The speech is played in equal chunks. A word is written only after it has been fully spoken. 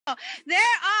There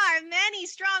are many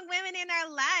strong women in our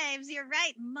lives. You're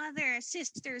right. Mothers,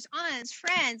 sisters, aunts,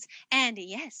 friends. And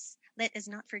yes, let us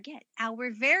not forget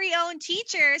our very own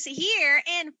teachers here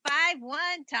in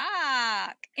 5-1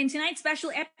 Talk. In tonight's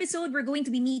special episode, we're going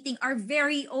to be meeting our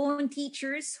very own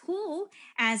teachers who,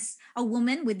 as a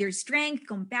woman with their strength,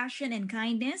 compassion, and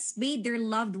kindness, made their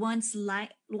loved ones'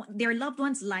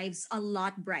 lives a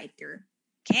lot brighter.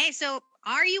 Okay, so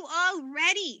are you all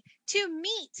ready to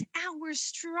meet our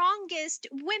strongest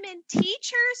women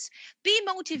teachers? Be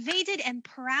motivated and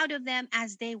proud of them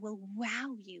as they will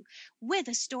wow you with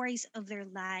the stories of their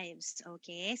lives.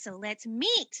 Okay, so let's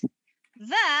meet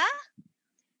the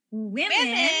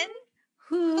Women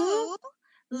who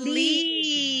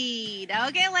lead.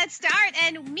 Okay, let's start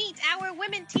and meet our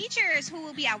women teachers who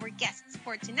will be our guests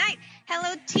for tonight.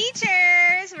 Hello,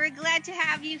 teachers. We're glad to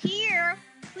have you here.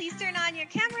 Please turn on your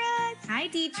cameras. Hi,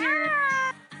 teacher.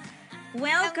 Ah!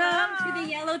 Welcome Hello. to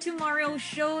the Yellow Tomorrow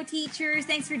Show, teachers.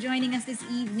 Thanks for joining us this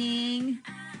evening.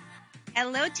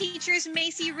 Hello, teachers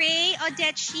Macy Ray,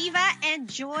 Odette Shiva, and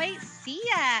Joy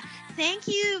Sia. Thank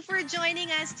you for joining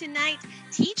us tonight.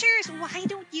 Teachers, why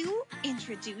don't you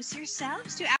introduce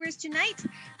yourselves to ours tonight?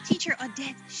 Teacher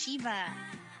Odette Shiva.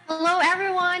 Hello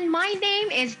everyone, my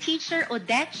name is Teacher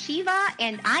Odette Shiva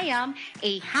and I am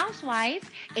a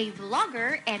housewife, a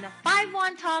vlogger, and a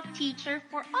 5-1 Talk teacher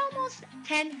for almost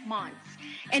 10 months.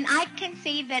 And I can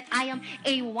say that I am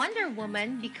a Wonder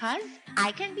Woman because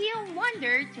I can be a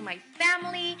wonder to my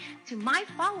family, to my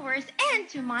followers, and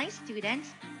to my students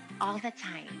all the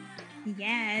time.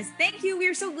 Yes, thank you.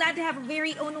 We're so glad to have a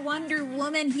very own Wonder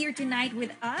Woman here tonight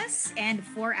with us. And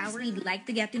for our we'd like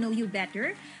to get to know you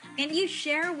better. Can you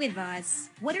share with us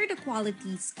what are the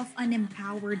qualities of an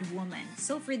empowered woman?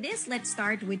 So for this, let's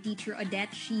start with Teacher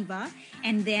Odette Shiva,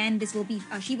 and then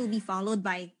she will be followed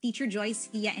by Teacher Joyce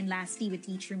Sia, and lastly with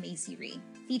Teacher Macy Ray.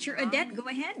 Teacher Odette, go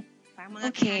ahead.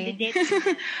 Okay. Candidates.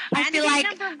 I feel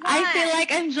Candidate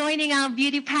like I'm joining a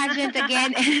beauty pageant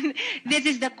again, and this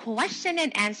is the question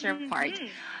and answer part.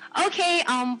 Okay,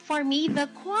 for me, the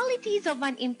qualities of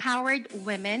an empowered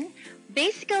woman,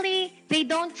 basically, they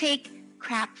don't take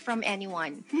crap from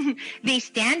anyone. They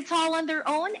stand tall on their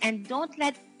own and don't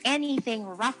let anything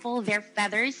ruffle their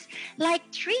feathers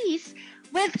like trees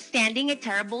withstanding a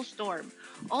terrible storm.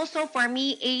 Also, for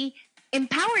me, an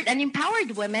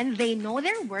empowered woman, they know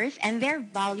their worth and their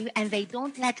value and they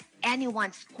don't let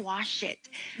anyone squash it.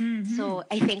 So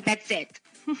I think that's it.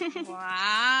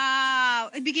 Wow!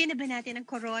 Ibigay na ba natin ang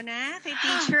corona kay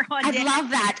Teacher Odette? I'd love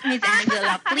that, Miss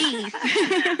Angela, please.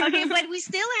 Okay, but we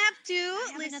still have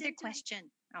to listen another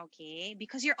question. Okay,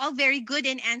 because you're all very good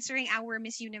in answering our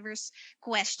Miss Universe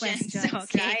questions.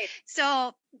 Okay, right.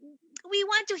 So we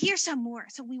want to hear some more.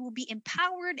 So we will be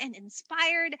empowered and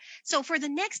inspired. So for the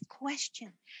next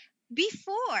question,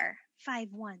 before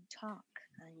 5-1 Talk,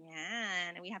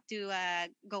 ayan, we have to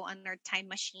go on our time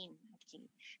machine. Okay.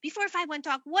 Before 5-1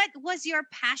 Talk, what was your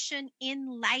passion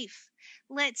in life?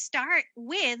 Let's start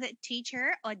with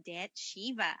Teacher Odette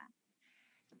Shiva.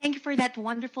 Thank you for that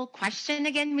wonderful question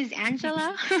again, Ms.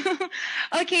 Angela.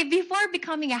 Okay, before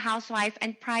becoming a housewife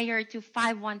and prior to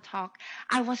 5-1 Talk,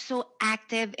 I was so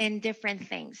active in different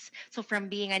things. So from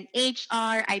being an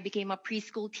HR, I became a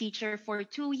preschool teacher for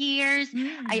 2 years.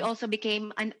 I also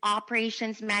became an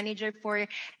operations manager for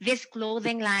this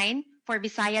clothing line for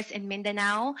Visayas and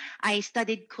Mindanao. I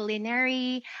studied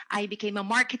culinary. I became a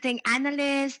marketing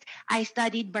analyst. I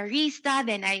studied barista.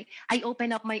 Then I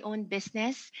opened up my own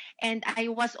business. And I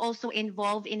was also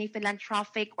involved in a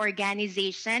philanthropic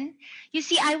organization. You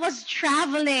see, I was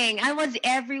traveling. I was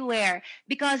everywhere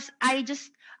because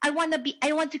I want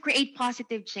to create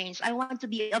positive change. I want to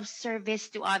be of service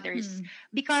to others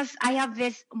because I have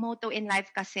this motto in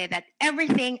life kasi that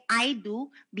everything I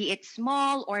do, be it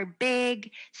small or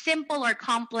big, simple or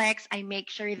complex, I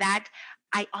make sure that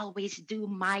I always do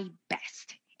my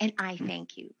best. And I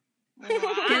thank you. Wow.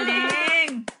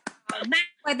 Galing!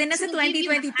 Pwede na sa We'll give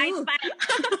you a 2022. high five.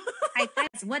 High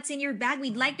five. What's in your bag?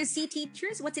 We'd like to see,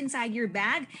 teachers. What's inside your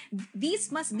bag? These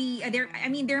must be there. I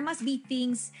mean, there must be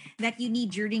things that you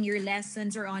need during your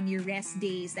lessons or on your rest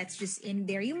days. That's just in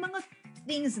there. Yung mga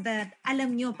things that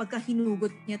alam nyo pagka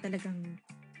hinugot nyo talagang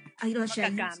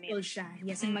Magagamit. useful siya.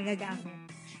 Yes, yung magagamit.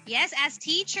 Yes, as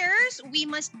teachers, we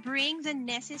must bring the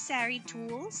necessary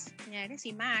tools. Kunyari,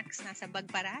 si Max, nasa bag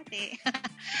parate.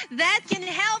 That can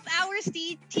help our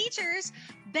teachers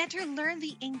better learn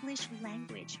the English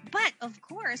language. But, of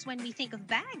course, when we think of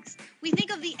bags, we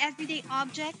think of the everyday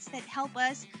objects that help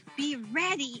us be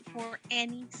ready for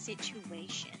any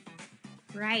situation.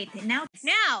 Right. Now,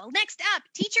 Next up,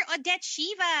 Teacher Odette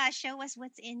Shiva. Show us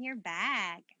what's in your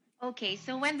bag. Okay,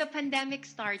 so when the pandemic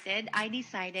started, I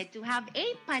decided to have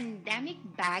a pandemic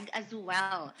bag as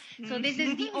well. So this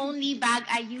is the only bag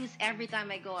I use every time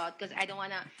I go out because I don't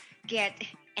want to get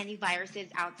any viruses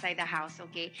outside the house,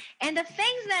 okay? And the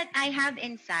things that I have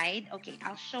inside, okay,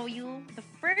 I'll show you. The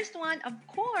first one, of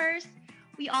course,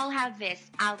 we all have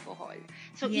this alcohol.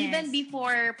 So even Yes.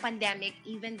 before pandemic,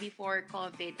 even before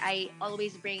COVID, I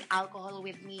always bring alcohol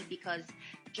with me because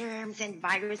germs and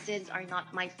viruses are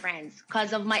not my friends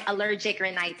because of my allergic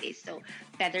rhinitis. So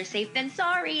better safe than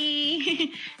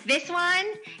sorry. This one,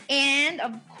 and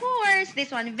of course, this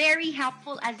one, very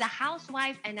helpful as a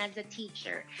housewife and as a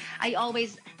teacher. I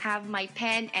always have my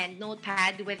pen and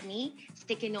notepad with me,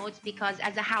 sticky notes, because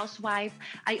as a housewife,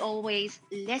 I always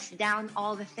list down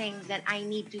all the things that I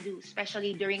need to do,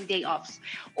 especially during day offs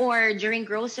or during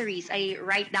groceries. I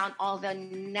write down all the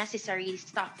necessary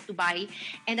stuff to buy.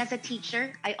 And as a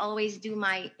teacher, I always do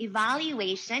my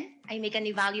evaluation. I make an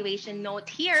evaluation note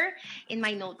here in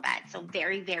my notepad. So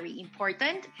very, very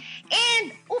important.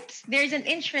 And oops, there's an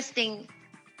interesting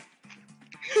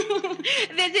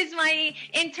this is my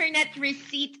internet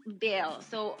receipt bill.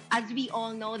 So as we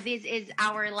all know, this is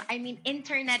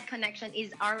internet connection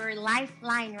is our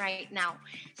lifeline right now.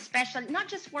 Especially not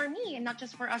just for me and not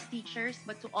just for us teachers,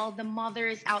 but to all the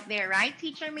mothers out there, right,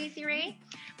 Teacher Macy Ray?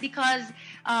 Because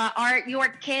our your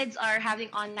kids are having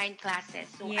online classes.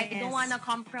 So I don't want Yes. to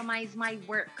compromise my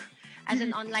work as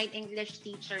an online English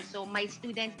teacher. So my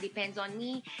students depends on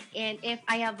me. And if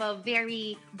I have a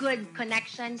very good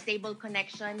connection, stable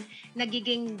connection,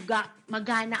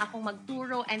 magana akong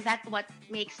magturo, and that's what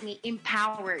makes me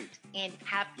empowered and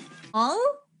happy. All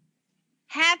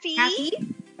Happy, happy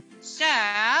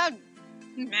sad,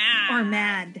 mad. or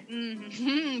mad?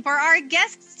 For our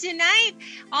guests tonight,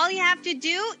 all you have to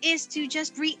do is to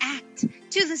just react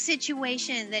to the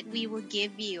situation that we will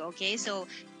give you, okay? So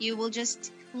you will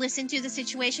just listen to the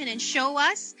situation and show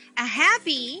us a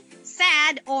happy,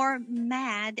 sad, or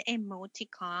mad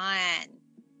emoticon.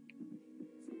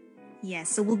 Yes,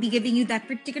 so we'll be giving you that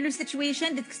particular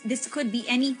situation. This could be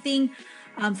anything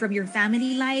from your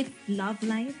family life, love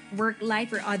life, work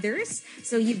life, or others.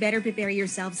 So you better prepare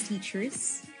yourselves,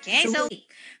 teachers. Okay, so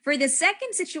For the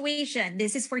second situation,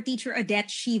 this is for teacher Odette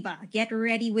Shiva. Get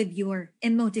ready with your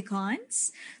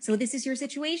emoticons. So this is your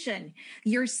situation.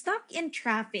 You're stuck in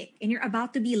traffic and you're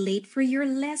about to be late for your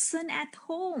lesson at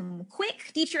home.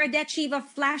 Quick, teacher Odette Shiva,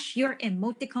 flash your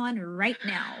emoticon right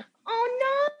now. Oh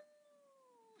no!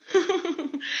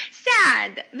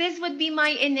 Sad. This would be my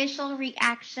initial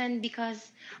reaction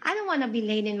because I don't want to be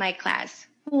late in my class.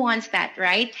 Who wants that,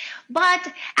 right? But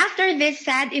after this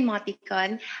sad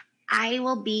emoticon, I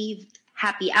will be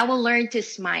happy. I will learn to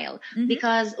smile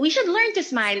because we should learn to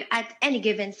smile at any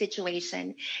given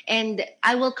situation. And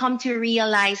I will come to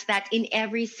realize that in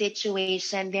every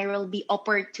situation, there will be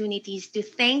opportunities to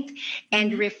think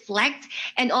and reflect.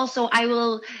 And also, I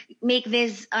will make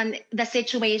this the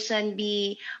situation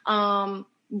be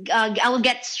I will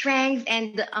get strength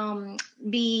and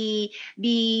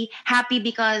be happy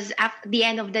because at the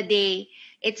end of the day,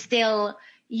 it's still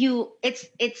you. It's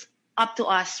up to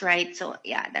us, right? So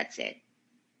yeah, that's it.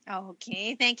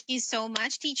 okay, thank you so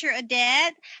much, teacher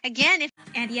Odette. Again, if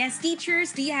And yes,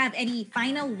 teachers, do you have any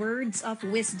final words of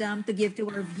wisdom to give to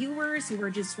our viewers who are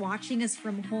just watching us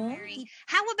from home?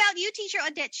 how about you, teacher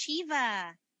Odette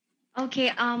Shiva?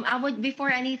 Okay, I would, before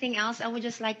anything else, I would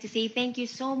just like to say thank you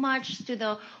so much to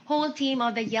the whole team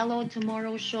of the Yellow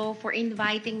Tomorrow Show for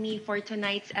inviting me for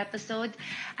tonight's episode.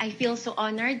 I feel so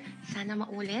honored. Sana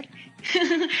maulit.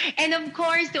 And of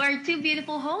course, to our two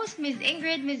beautiful hosts, Ms.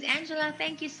 Ingrid, Ms. Angela,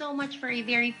 thank you so much for a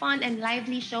very fun and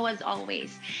lively show as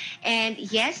always. And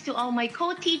yes, to all my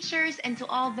co-teachers and to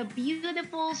all the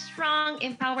beautiful, strong,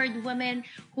 empowered women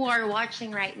who are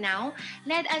watching right now,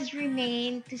 let us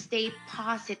remain to stay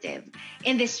positive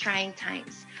in these trying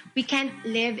times. We can't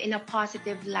live in a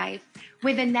positive life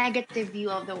with a negative view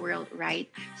of the world, right?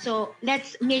 So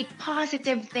let's make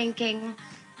positive thinking.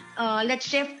 Let's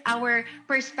shift our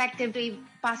perspective to a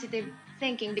positive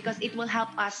thinking because it will help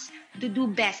us to do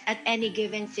best at any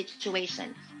given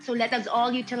situation. So let us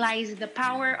all utilize the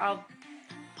power of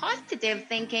positive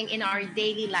thinking in our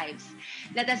daily lives.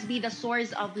 Let us be the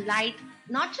source of light,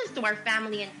 not just to our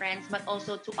family and friends, but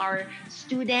also to our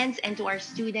students and to our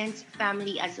students'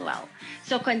 family as well.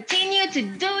 So continue to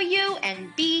do you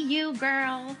and be you,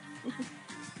 girl.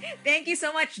 Thank you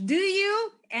so much. Do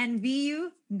you and be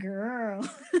you, girl.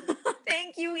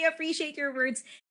 Thank you. We appreciate your words.